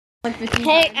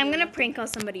Hey, I'm gonna prank call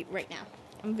somebody right now.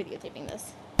 I'm videotaping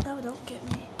this. No, don't get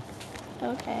me.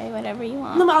 Okay, whatever you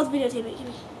want. No, I was videotaping. Give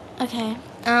me. Okay.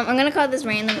 I'm gonna call this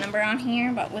random number on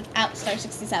here, but without star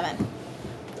 67.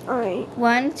 Alright.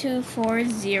 1240.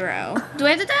 Do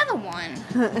I have to dial the 1?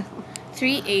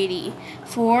 380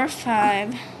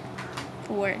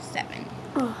 4547.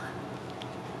 Oh.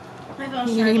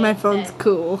 My phone's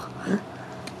cool.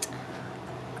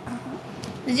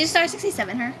 Did you star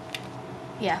 67 her?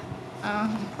 Yeah.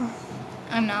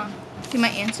 I'm not. You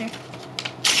might answer. Did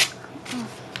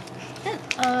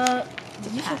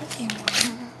you pass?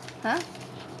 Huh?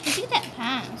 Did you get that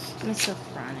pass? Mr.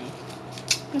 Franny.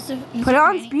 Mr. Put it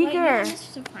on Franny? speaker. Wait,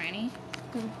 Mr. Franny.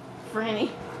 Franny.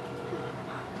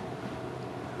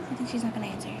 I think she's not gonna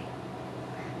answer.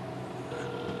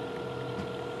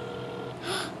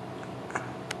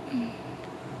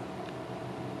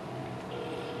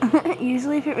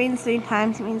 Usually if it rains 3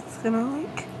 times, it means it's gonna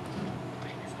like...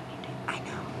 I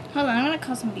know. Hold on, I'm gonna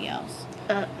call somebody else.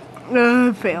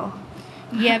 Fail.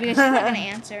 Yeah, because she's not gonna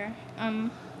answer.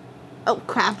 Oh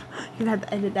crap. You have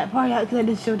to edit that part out because I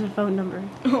just showed the phone number.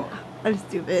 I'm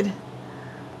stupid.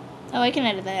 Oh, I can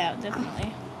edit that out,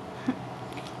 definitely.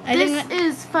 This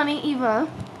is Funny Eva.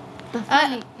 The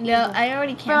funny no, I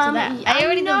already canceled that. I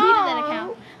already deleted that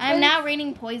account. I'm now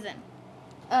raining poison.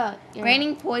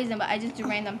 Raining poison, but I just do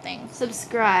random things.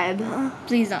 Subscribe.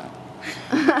 Please don't.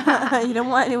 You don't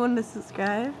want anyone to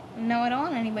subscribe? No, I don't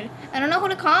want anybody. I don't know who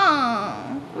to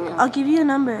call. I'll give you a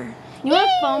number. You want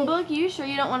a phone book? You sure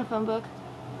you don't want a phone book?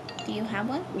 Do you have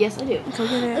one? Yes, I do. Go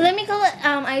get it. Let me call it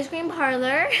ice cream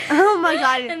parlor. Oh my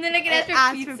god. And then I can ask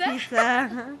for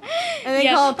pizza. And then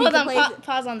call a pizza hold on, place.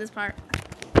 pause on this part.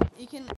 You can